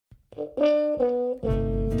Ladies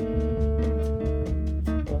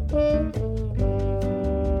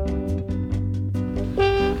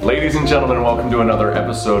and gentlemen, welcome to another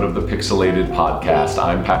episode of the Pixelated Podcast.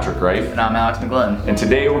 I'm Patrick Reif. And I'm Alex McGlynn. And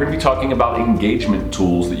today we're going to be talking about engagement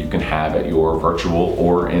tools that you can have at your virtual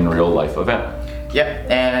or in real life event. Yep,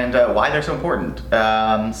 and why they're so important.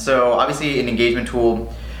 So obviously an engagement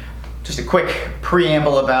tool, just a quick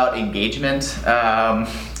preamble about engagement.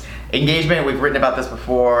 Engagement, we've written about this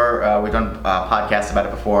before, we've done podcasts about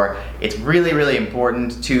it before. It's really, really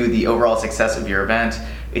important to the overall success of your event.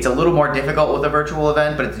 It's a little more difficult with a virtual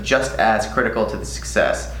event, but it's just as critical to the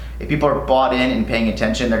success. If people are bought in and paying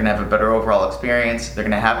attention, they're gonna have a better overall experience, they're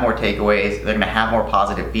gonna have more takeaways, they're gonna have more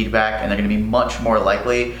positive feedback, and they're gonna be much more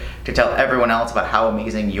likely to tell everyone else about how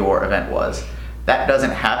amazing your event was. That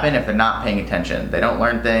doesn't happen if they're not paying attention. They don't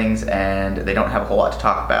learn things and they don't have a whole lot to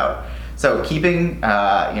talk about. So keeping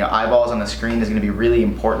eyeballs on the screen is gonna be really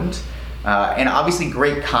important. And obviously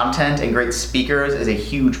great content and great speakers is a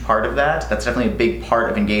huge part of that. That's definitely a big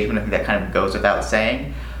part of engagement. I think that kind of goes without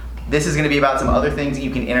saying. This is going to be about some other things that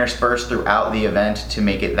you can intersperse throughout the event to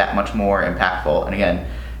make it that much more impactful. And again,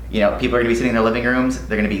 people are going to be sitting in their living rooms.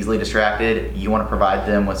 They're going to be easily distracted. You want to provide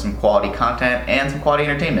them with some quality content and some quality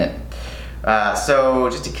entertainment.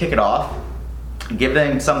 So just to kick it off, give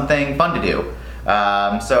them something fun to do. You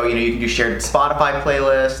can do shared Spotify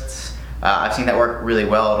playlists. I've seen that work really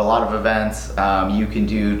well at a lot of events. You can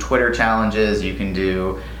do Twitter challenges, you can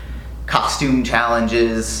do costume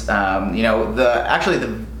challenges.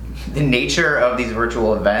 The nature of these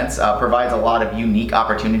virtual events provides a lot of unique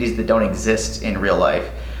opportunities that don't exist in real life.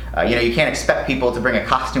 You can't expect people to bring a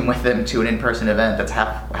costume with them to an in-person event that's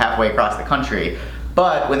halfway across the country.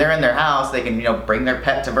 But when they're in their house, they can bring their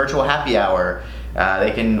pet to virtual happy hour.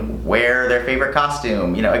 They can wear their favorite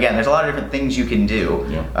costume. Again, there's a lot of different things you can do.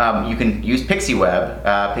 Yeah. You can use PixieWeb.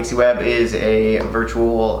 PixieWeb is a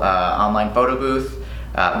virtual online photo booth.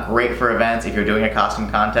 Great for events if you're doing a costume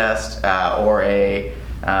contest or a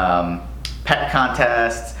pet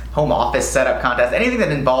contest, home office setup contest, anything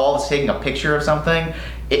that involves taking a picture of something.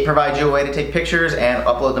 It provides you a way to take pictures and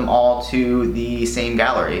upload them all to the same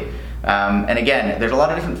gallery. And again, there's a lot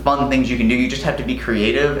of different fun things you can do. You just have to be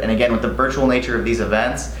creative. And again, with the virtual nature of these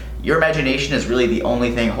events, your imagination is really the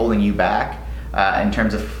only thing holding you back in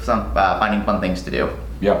terms of finding fun things to do.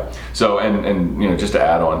 Yeah. So and just to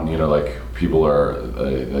add on, people are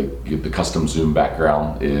the custom Zoom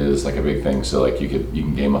background is like a big thing. So you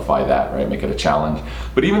can gamify that, right? Make it a challenge.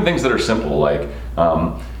 But even things that are simple, like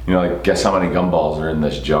guess how many gumballs are in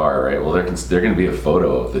this jar, right? Well, they're going to be a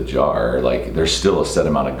photo of the jar. There's still a set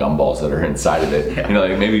amount of gumballs that are inside of it.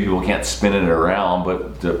 Yeah. Maybe people can't spin it around,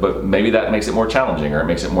 but maybe that makes it more challenging or it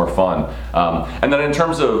makes it more fun. And then in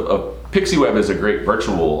terms of PixieWeb is a great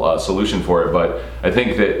virtual solution for it, but I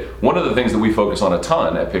think that one of the things that we focus on a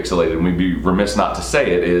ton at Pixelated, and we'd be remiss not to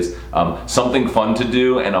say it, is something fun to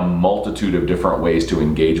do and a multitude of different ways to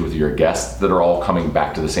engage with your guests that are all coming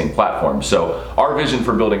back to the same platform. So our vision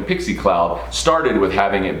for building Pixie Cloud started with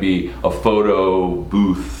having it be a photo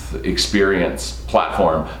booth experience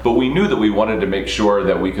platform, but we knew that we wanted to make sure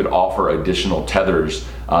that we could offer additional tethers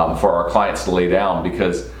for our clients to lay down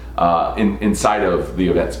because inside of the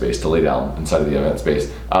event space,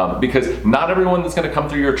 because not everyone that's going to come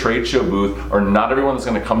through your trade show booth or not everyone that's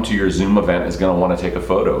going to come to your Zoom event is going to want to take a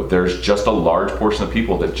photo. There's just a large portion of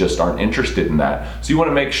people that just aren't interested in that. So you want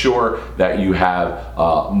to make sure that you have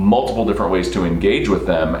multiple different ways to engage with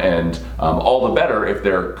them, and all the better if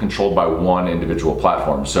they're controlled by one individual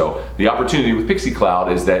platform. So the opportunity with Pixie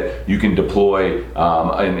Cloud is that you can deploy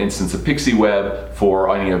an instance of PixieWeb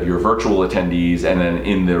for any of your virtual attendees, and then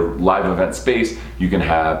in the live event space, you can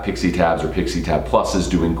have Pixie Tabs or Pixie Tab Pluses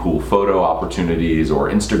doing cool photo opportunities or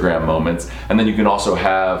Instagram moments. And then you can also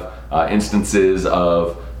have instances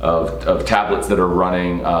of tablets that are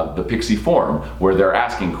running the Pixie Forum, where they're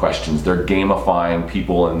asking questions, they're gamifying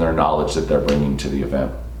people and their knowledge that they're bringing to the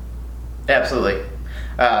event. Absolutely.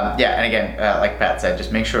 And again, like Pat said,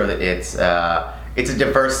 just make sure that it's a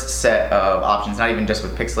diverse set of options, not even just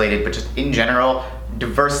with Pixelated, but just in general,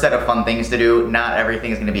 diverse set of fun things to do. Not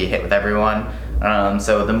everything is going to be a hit with everyone.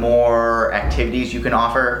 So the more activities you can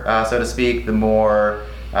offer, so to speak, the more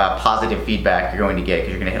positive feedback you're going to get,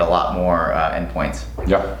 because you're going to hit a lot more endpoints.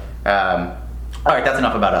 Yeah. All right, that's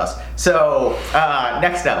enough about us. So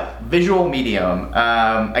next up, visual medium.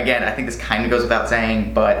 Again, I think this kind of goes without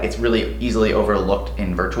saying, but it's really easily overlooked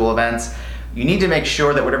in virtual events. You need to make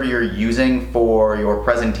sure that whatever you're using for your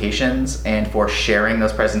presentations and for sharing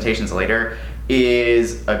those presentations later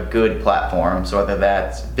is a good platform. So whether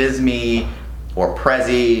that's Visme, or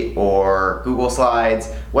Prezi or Google Slides,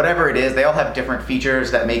 whatever it is, they all have different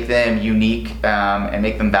features that make them unique and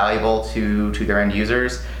make them valuable to their end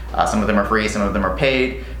users. Some of them are free, some of them are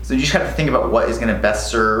paid. So you just have to think about what is going to best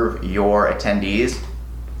serve your attendees.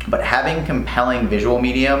 But having compelling visual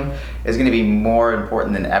medium is going to be more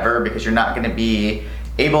important than ever, because you're not going to be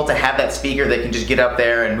able to have that speaker that can just get up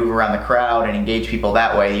there and move around the crowd and engage people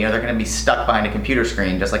that way. They're going to be stuck behind a computer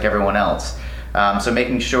screen just like everyone else. So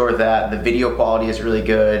making sure that the video quality is really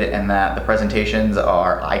good and that the presentations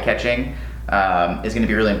are eye-catching is going to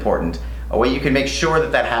be really important. A way you can make sure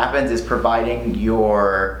that that happens is providing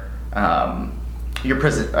your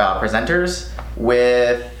presenters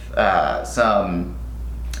with some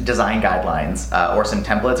design guidelines or some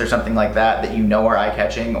templates or something like that are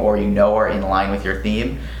eye-catching or are in line with your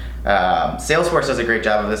theme. Salesforce does a great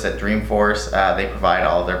job of this at Dreamforce. They provide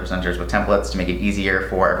all of their presenters with templates to make it easier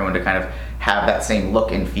for everyone to kind of have that same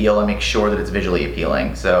look and feel and make sure that it's visually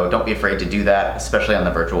appealing. So don't be afraid to do that, especially on the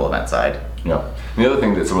virtual event side. Yeah. And the other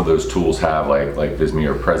thing that some of those tools have, like Visme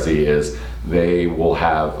or Prezi, is they will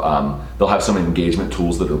have they'll have some engagement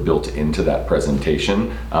tools that are built into that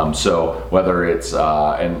presentation. So whether it's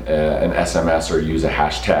an SMS or use a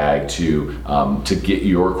hashtag to get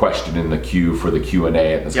your question in the queue for the Q&A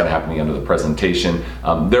that's going to happen at the end of the presentation,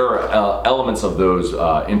 there are elements of those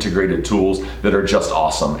integrated tools that are just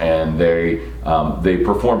awesome, and they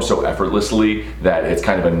perform so effortlessly that it's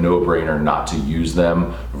kind of a no-brainer not to use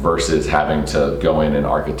them versus having to go in and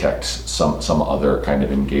architect some other kind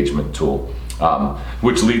of engagement tool.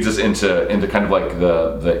 Which leads us into kind of like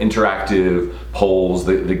the interactive polls,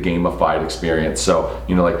 the gamified experience. So,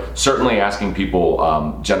 certainly asking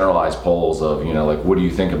people generalized polls of, what do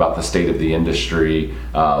you think about the state of the industry?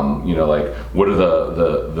 What are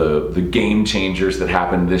the game changers that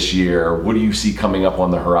happened this year? What do you see coming up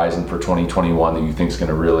on the horizon for 2021 that you think is going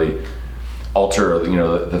to really alter,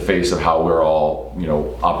 the face of how we're all,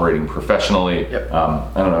 operating professionally? Yep.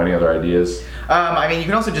 I don't know, any other ideas? You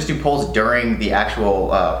can also just do polls during the actual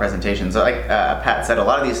presentation. So like Pat said, a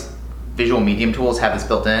lot of these visual medium tools have this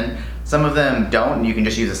built in. Some of them don't, and you can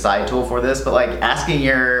just use a side tool for this. But like having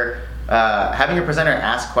your presenter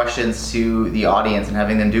ask questions to the audience and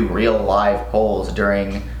having them do real live polls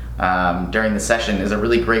during the session is a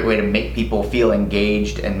really great way to make people feel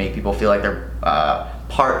engaged and make people feel like they're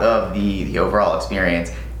part of the overall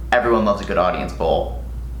experience. Everyone loves a good audience poll.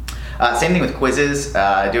 Same thing with quizzes,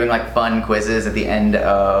 doing like fun quizzes at the end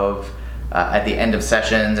of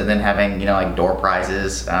sessions, and then having like door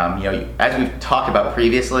prizes. As we've talked about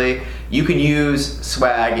previously, you can use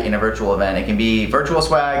swag in a virtual event. It can be virtual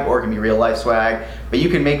swag or it can be real life swag, but you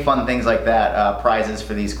can make fun things like that, prizes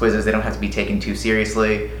for these quizzes. They don't have to be taken too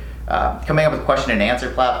seriously. Coming up with question and answer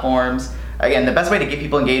platforms. Again, the best way to get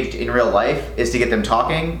people engaged in real life is to get them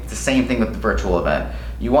talking. It's the same thing with the virtual event.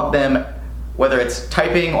 You want them, whether it's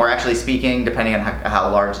typing or actually speaking, depending on how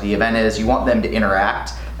large the event is, you want them to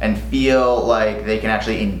interact and feel like they can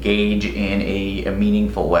actually engage in a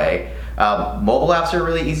meaningful way. Mobile apps are a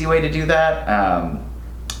really easy way to do that.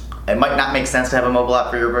 It might not make sense to have a mobile app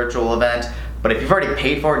for your virtual event, but if you've already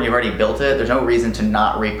paid for it and you've already built it, there's no reason to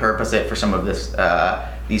not repurpose it for some of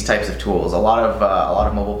these types of tools. A lot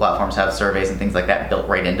of mobile platforms have surveys and things like that built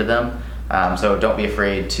right into them. So don't be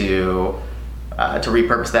afraid to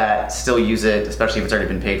repurpose that, still use it, especially if it's already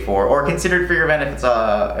been paid for, or consider it for your event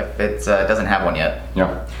if it doesn't have one yet.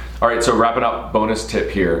 Yeah. All right, so wrapping up, bonus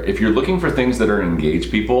tip here. If you're looking for things that are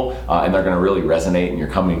engage people and they're going to really resonate, and you're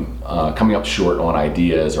coming up short on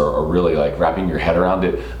ideas or really like wrapping your head around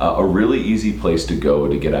it, a really easy place to go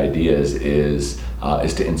to get ideas is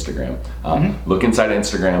to Instagram. Look inside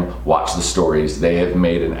Instagram, watch the stories. They have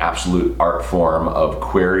made an absolute art form of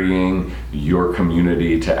querying your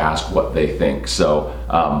community to ask what they think. So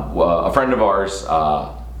a friend of ours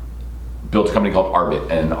built a company called Arbit,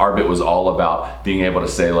 and Arbit was all about being able to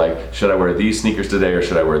say like, should I wear these sneakers today or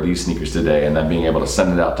should I wear these sneakers today? And then being able to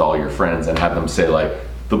send it out to all your friends and have them say like,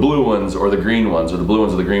 the blue ones or the green ones, or the blue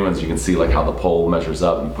ones or the green ones. You can see like how the poll measures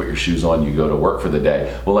up. You put your shoes on, you go to work for the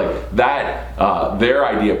day. Well, like that, their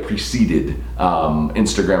idea preceded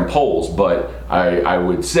Instagram polls, but I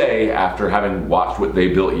would say after having watched what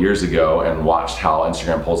they built years ago and watched how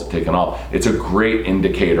Instagram polls have taken off, it's a great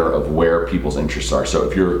indicator of where people's interests are. So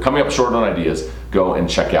if you're coming up short on ideas, go and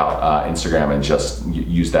check out Instagram and just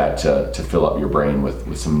use that to fill up your brain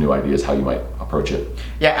with some new ideas how you might approach it.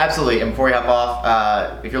 Yeah, absolutely. And before we hop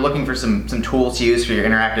off, if you're looking for some tools to use for your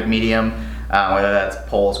interactive medium, whether that's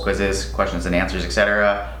polls, quizzes, questions and answers,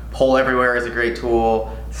 etc., Poll Everywhere is a great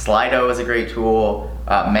tool. Slido is a great tool.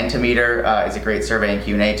 Mentimeter is a great survey and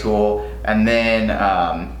Q&A tool. And then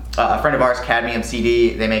A friend of ours, Cadmium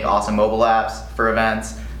CD, they make awesome mobile apps for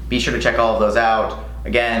events. Be sure to check all of those out.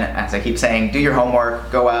 Again, as I keep saying, do your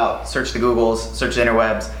homework, go out, search the Googles, search the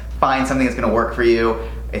interwebs, find something that's gonna work for you.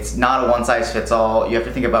 It's not a one size fits all. You have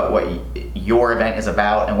to think about what your event is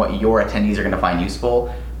about and what your attendees are gonna find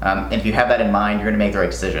useful. And if you have that in mind, you're gonna make the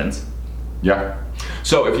right decisions. Yeah.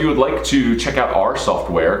 So if you would like to check out our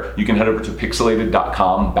software, you can head over to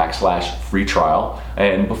pixelated.com/free trial.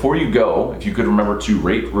 And before you go, if you could remember to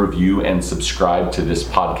rate, review, and subscribe to this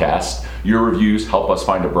podcast. Your reviews help us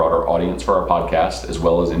find a broader audience for our podcast, as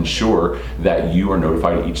well as ensure that you are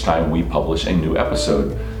notified each time we publish a new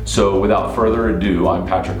episode. So without further ado, I'm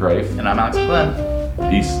Patrick Reif. And I'm Alex Glenn.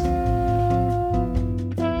 Peace.